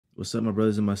What's up, my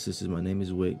brothers and my sisters? My name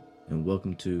is Wyck, and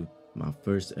welcome to my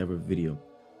first ever video.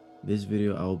 This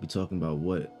video I will be talking about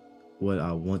what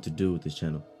I want to do with this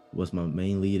channel, what's my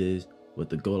main lead is, what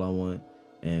the goal I want,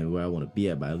 and where I want to be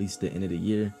at by least the end of the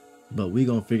year. But we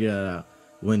gonna figure that out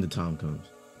when the time comes.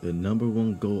 The number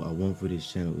one goal I want for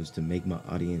this channel is to make my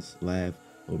audience laugh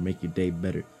or make your day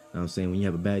better. Know what I'm saying? When you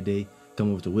have a bad day,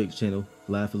 come over to Wyck's channel,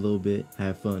 laugh a little bit,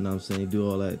 have fun. Know what I'm saying? Do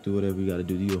all that, do whatever you gotta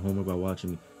do. Do your homework by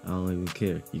watching me. I don't even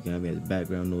care. You can have me as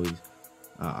background noise.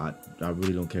 I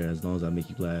really don't care, as long as I make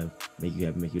you laugh, make you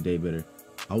happy, make your day better.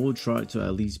 I will try to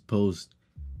at least post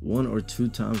 1 or 2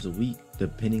 times a week,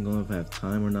 depending on if I have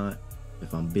time or not.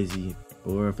 If I'm busy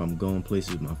or if I'm going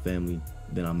places with my family,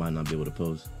 then I might not be able to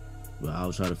post. But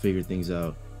I'll try to figure things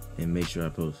out and make sure I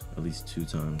post at least 2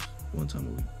 times, 1 time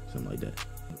a week, something like that.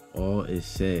 All is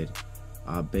said,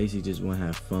 I basically just want to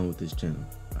have fun with this channel.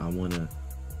 I want to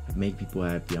make people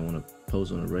happy. I want to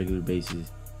post on a regular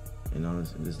basis, and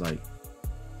honestly, just like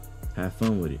have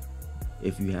fun with it.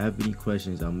 If you have any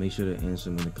questions, I'll make sure to answer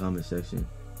them in the comment section.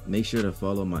 Make sure to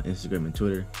follow my Instagram and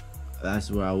Twitter.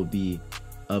 That's where I will be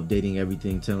updating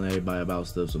everything, telling everybody about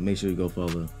stuff, so make sure you go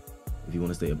follow if you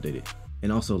want to stay updated.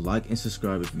 And also like and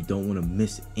subscribe if you don't want to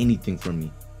miss anything from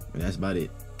me. And that's about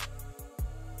it.